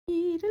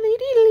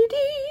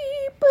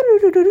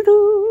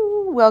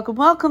Welcome,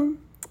 welcome.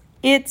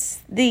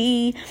 It's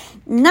the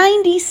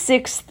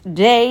 96th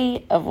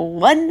day of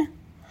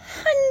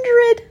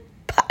 100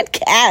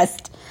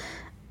 podcast.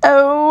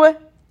 Oh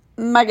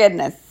my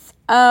goodness.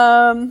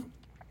 I'm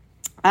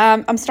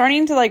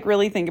starting to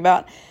really think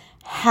about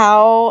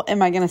how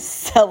am I going to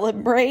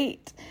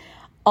celebrate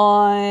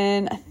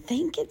on, I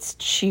think it's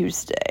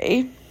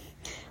Tuesday.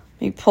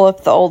 Let me pull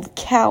up the old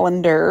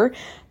calendar.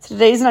 So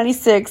today's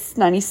 96,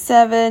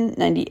 97,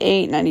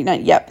 98,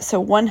 99. Yep. So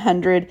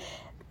 100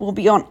 will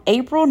be on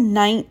April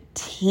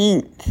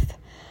 19th.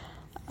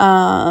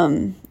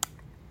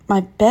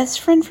 My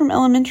best friend from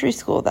elementary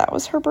school, that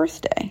was her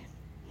birthday.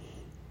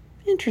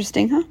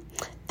 Interesting, huh?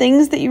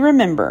 Things that you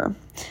remember.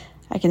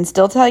 I can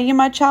still tell you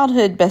my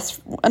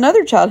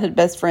another childhood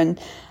best friend,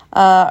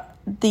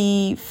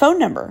 the phone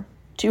number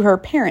to her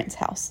parents'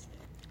 house.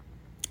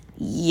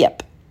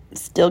 Yep.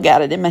 Still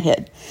got it in my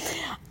head.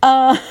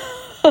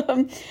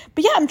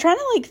 But yeah, I'm trying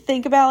to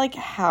think about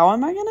how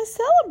am I going to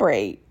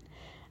celebrate?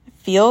 I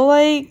feel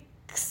like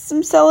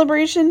some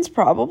celebrations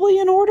probably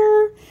in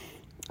order.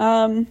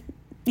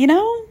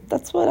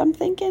 That's what I'm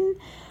thinking.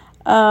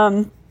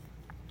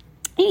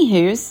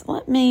 Anywho's,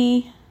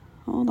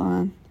 hold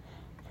on.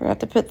 Forgot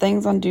to put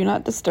things on Do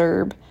Not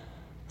Disturb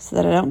so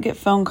that I don't get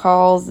phone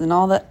calls and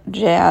all that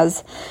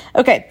jazz.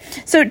 Okay,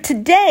 so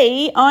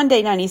today on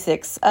day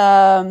 96,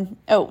 I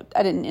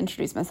didn't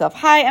introduce myself.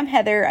 Hi, I'm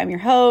Heather. I'm your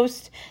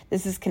host.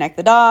 This is Connect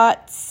the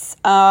Dots.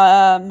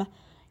 All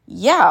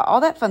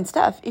that fun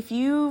stuff. If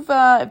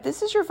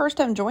this is your first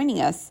time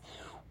joining us,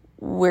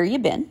 where you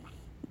been?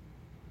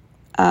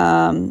 But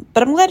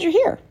I'm glad you're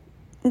here.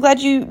 I'm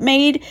glad you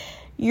made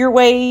your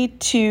way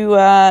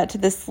to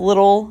this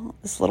little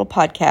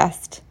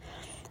podcast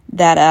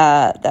that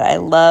I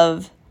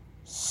love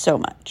so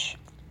much.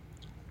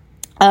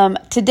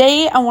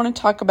 Today I want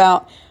to talk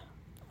about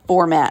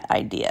format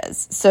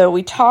ideas. So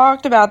we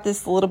talked about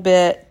this a little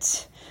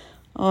bit.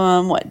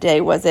 What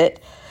day was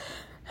it?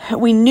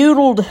 We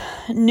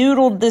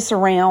noodled this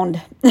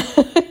around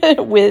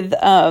with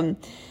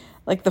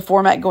the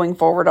format going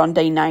forward on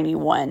day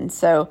 91.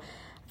 So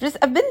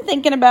I've been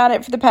thinking about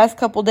it for the past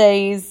couple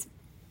days,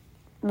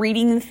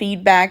 reading the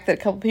feedback that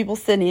a couple people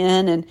sent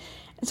in, and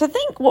so I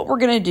think what we're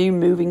going to do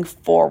moving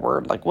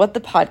forward, what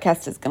the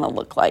podcast is going to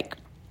look like.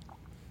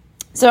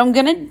 So I'm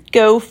going to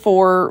go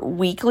for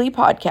weekly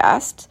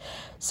podcasts.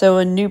 So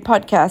a new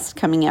podcast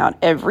coming out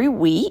every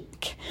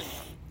week.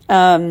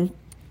 And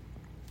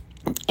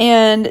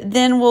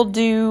then we'll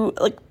do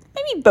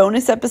maybe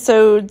bonus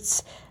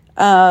episodes,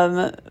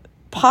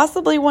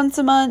 possibly once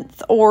a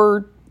month,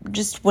 or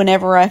just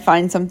whenever I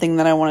find something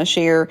that I want to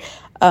share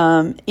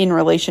in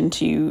relation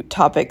to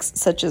topics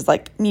such as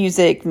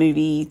music,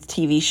 movies,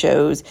 TV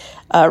shows,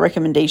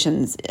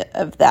 recommendations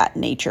of that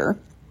nature.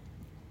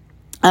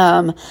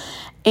 And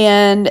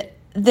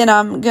then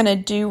I'm going to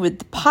do with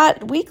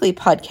the weekly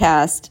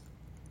podcast,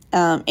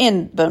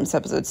 and bonus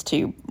episodes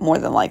too, more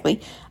than likely.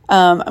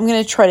 I'm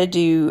going to try to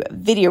do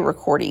video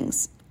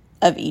recordings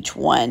of each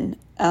one,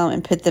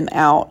 and put them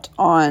out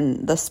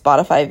on the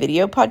Spotify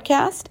video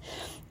podcast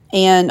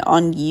and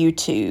on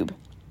YouTube.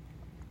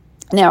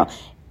 Now,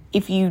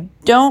 if you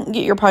don't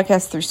get your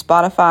podcast through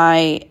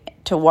Spotify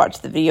to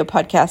watch the video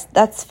podcast,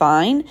 that's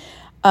fine.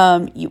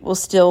 You will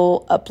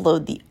still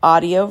upload the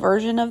audio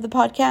version of the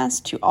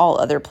podcast to all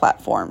other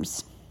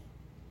platforms.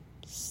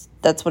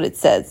 That's what it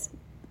says.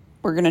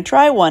 We're going to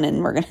try one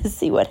and we're going to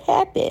see what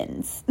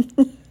happens.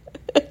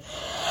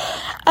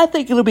 I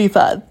think it'll be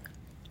fun.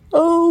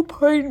 Oh,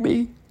 pardon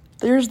me.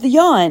 There's the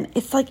yawn.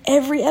 It's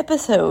every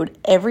episode.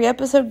 Every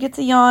episode gets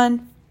a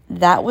yawn.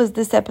 That was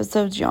this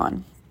episode's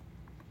yawn.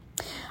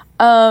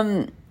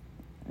 That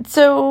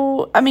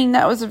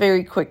was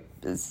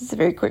this is a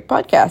very quick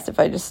podcast if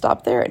I just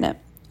stop there, isn't it?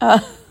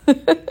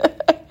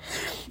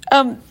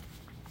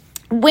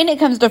 When it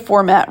comes to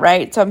format,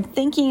 right? So I'm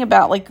thinking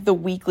about the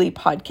weekly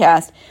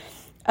podcast.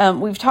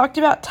 We've talked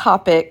about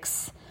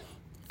topics,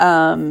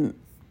 to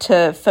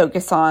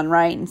focus on,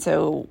 right? And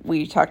so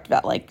we talked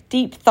about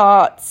deep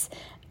thoughts,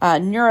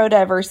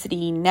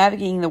 neurodiversity,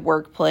 navigating the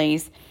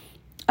workplace,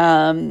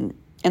 and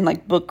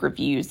book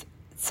reviews.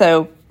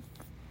 So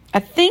I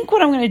think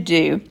what I'm going to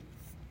do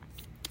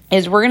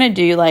is we're going to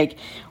do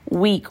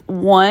week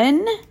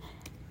one,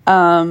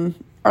 or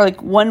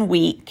 1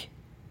 week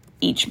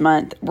each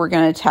month. We're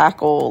going to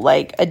tackle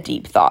a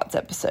deep thoughts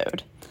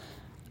episode.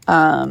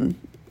 So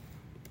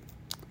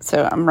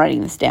I'm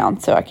writing this down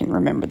so I can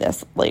remember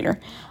this later.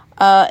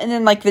 And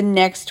then the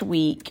next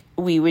week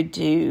we would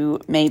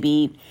do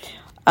maybe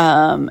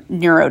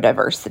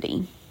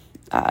neurodiversity.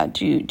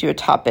 Do a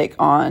topic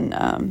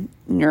on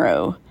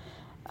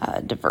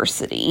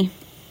neurodiversity.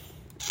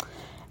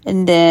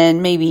 And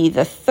then maybe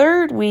the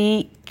third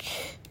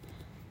week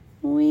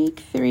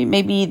 3,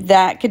 maybe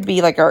that could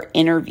be our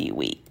interview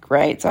week,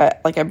 right? So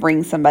I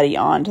bring somebody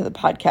on to the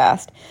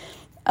podcast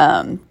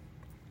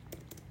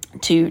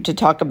to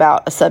talk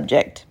about a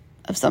subject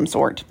of some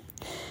sort.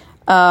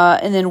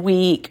 And then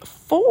week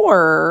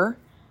 4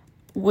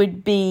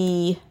 would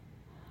be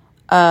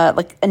a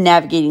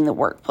navigating the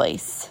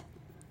workplace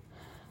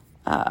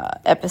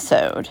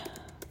episode.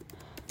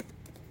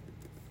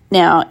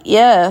 Now,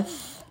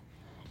 if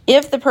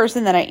the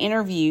person that I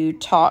interview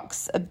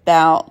talks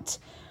about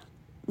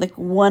like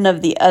one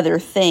of the other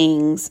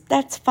things,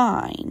 that's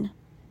fine.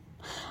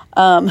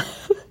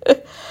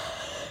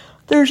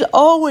 There's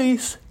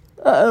always,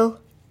 you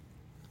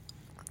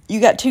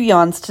got 2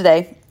 yawns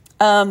today.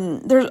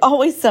 There's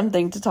always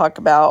something to talk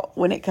about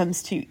when it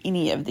comes to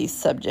any of these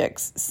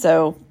subjects.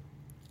 So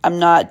I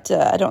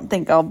don't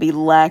think I'll be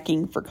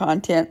lacking for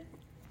content.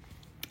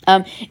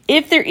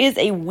 If there is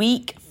a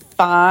week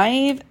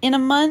 5 in a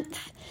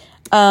month,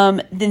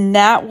 then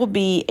that will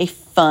be a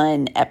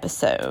fun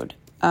episode.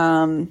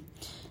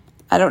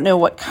 I don't know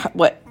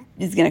what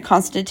is going to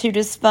constitute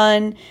as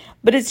fun,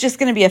 but it's just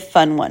going to be a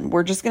fun one.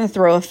 We're just going to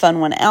throw a fun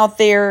one out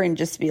there and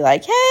just be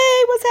like,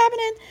 hey, what's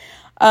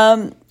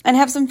happening? And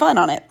have some fun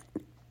on it.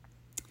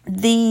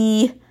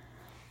 The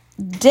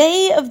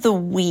day of the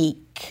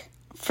week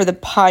for the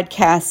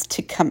podcast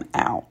to come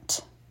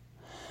out.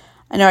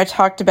 I know I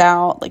talked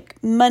about like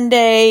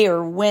Monday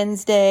or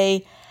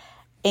Wednesday,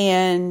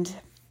 and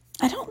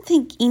I don't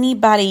think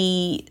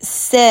anybody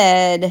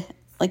said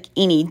like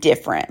any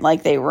different.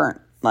 Like they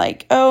weren't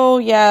like, oh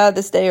yeah,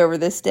 this day over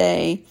this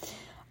day.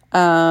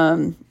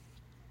 Yeah,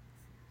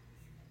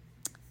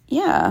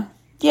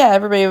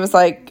 everybody was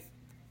like,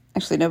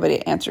 actually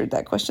nobody answered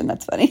that question.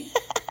 That's funny.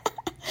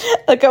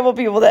 A couple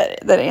people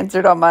that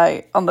answered on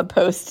the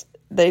post,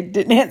 they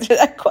didn't answer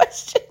that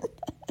question,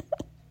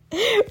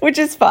 which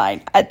is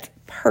fine. It's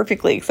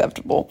perfectly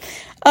acceptable,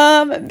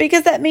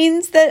 because that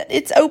means that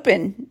it's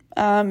open.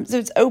 So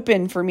it's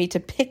open for me to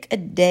pick a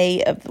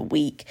day of the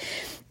week.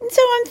 And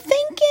so I'm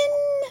thinking,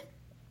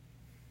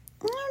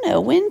 I don't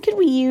know, when could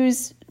we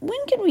use a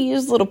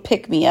little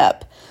pick me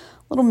up, a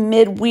little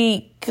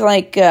midweek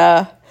like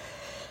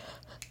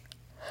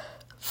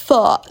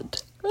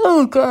thought.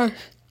 Oh gosh.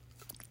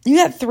 You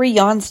got 3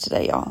 yawns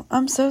today, y'all.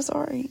 I'm so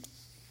sorry.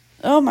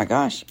 Oh my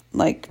gosh.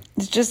 Like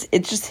it's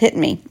just hit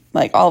me.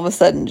 Like all of a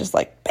sudden, just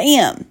like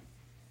bam,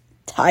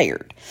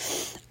 tired.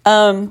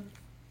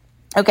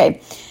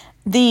 Okay.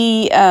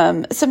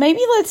 So maybe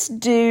let's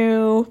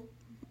do,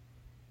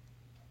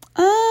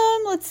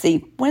 let's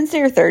see,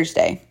 Wednesday or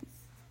Thursday.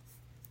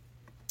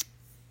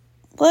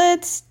 How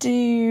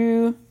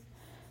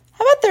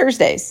about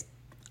Thursdays?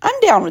 I'm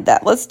down with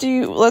that. Let's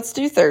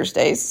do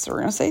Thursdays. So we're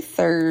going to say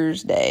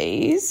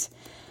Thursdays.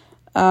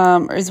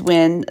 Is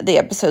when the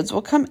episodes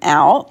will come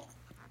out.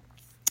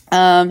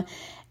 And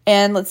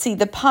let's see,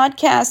 the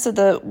podcast of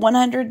the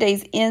 100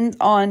 days ends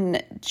on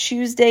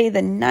Tuesday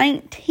the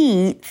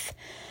 19th.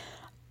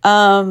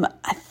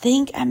 I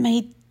think I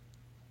may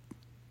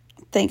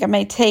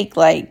take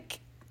like,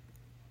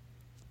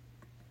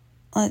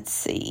 let's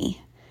see.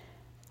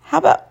 How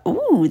about,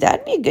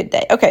 that'd be a good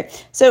day. Okay.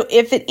 So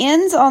if it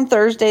ends on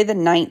Tuesday the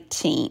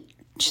 19th,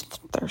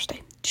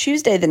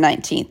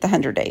 the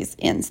 100 days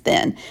ends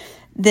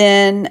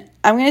then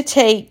I'm going to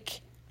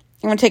take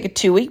a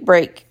 2-week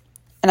break,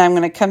 and I'm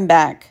going to come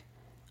back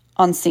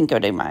on Cinco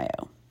de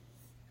Mayo.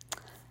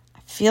 I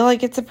feel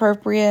like it's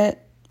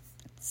appropriate.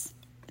 It's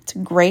a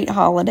great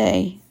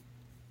holiday.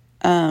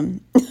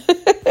 So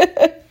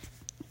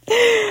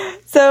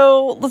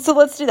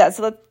let's do that.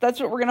 So that's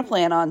what we're going to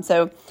plan on.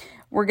 So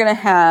we're going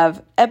to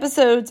have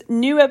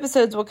new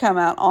episodes will come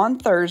out on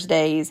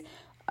Thursdays,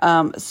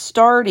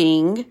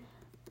 starting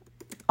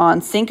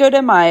on Cinco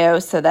de Mayo,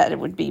 so that it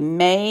would be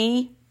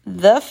May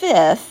the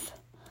 5th,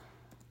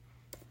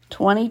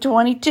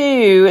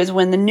 2022 is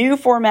when the new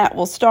format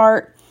will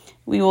start.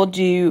 We will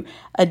do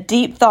a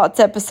Deep Thoughts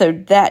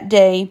episode that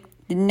day.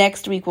 The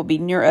next week will be a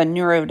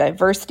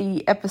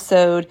neurodiversity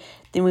episode.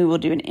 Then we will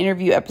do an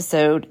interview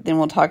episode. Then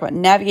we'll talk about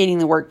navigating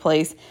the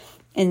workplace.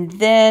 And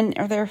then,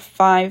 are there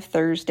 5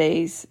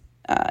 Thursdays?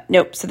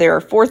 Nope. So there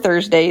are 4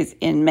 Thursdays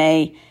in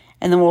May.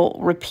 And then we'll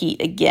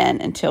repeat again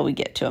until we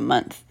get to a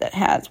month that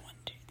has 1,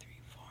 2, 3,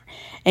 4.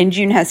 And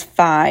June has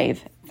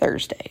 5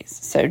 Thursdays.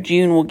 So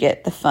June will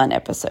get the fun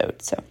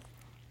episode. So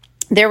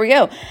there we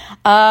go.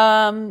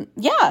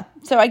 Yeah.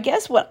 So I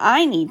guess what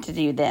I need to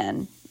do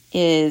then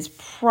is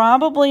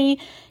probably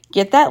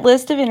get that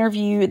list of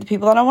the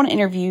people that I want to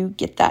interview,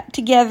 get that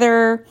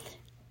together,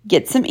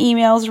 get some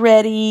emails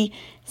ready,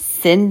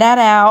 send that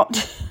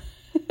out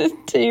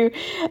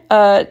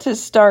to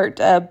start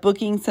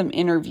booking some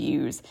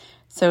interviews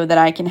so that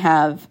I can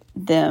have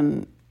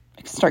them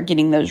start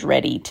getting those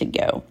ready to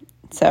go.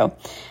 So,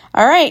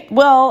 all right.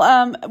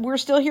 Well, we're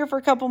still here for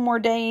a couple more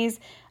days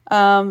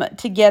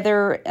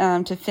together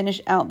to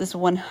finish out this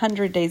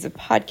 100 days of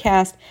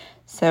podcast.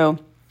 So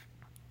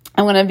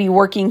I'm going to be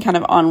working kind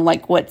of on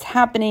like what's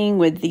happening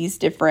with these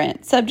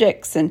different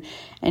subjects and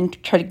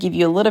try to give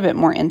you a little bit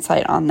more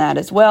insight on that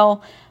as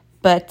well.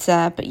 But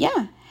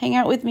yeah, hang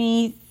out with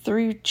me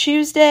through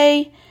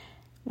Tuesday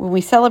when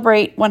we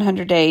celebrate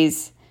 100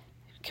 days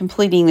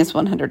completing this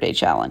 100-day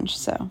challenge.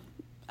 So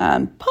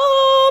I'm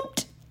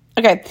pumped.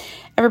 Okay,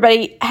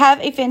 everybody, have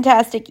a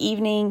fantastic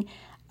evening.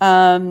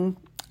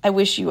 I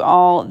wish you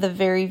all the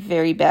very,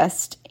 very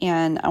best,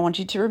 and I want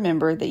you to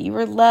remember that you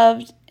are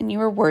loved and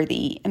you are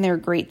worthy, and there are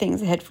great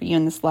things ahead for you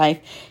in this life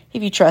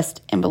if you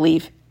trust and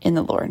believe in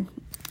the Lord.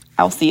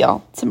 I'll see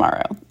y'all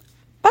tomorrow.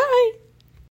 Bye.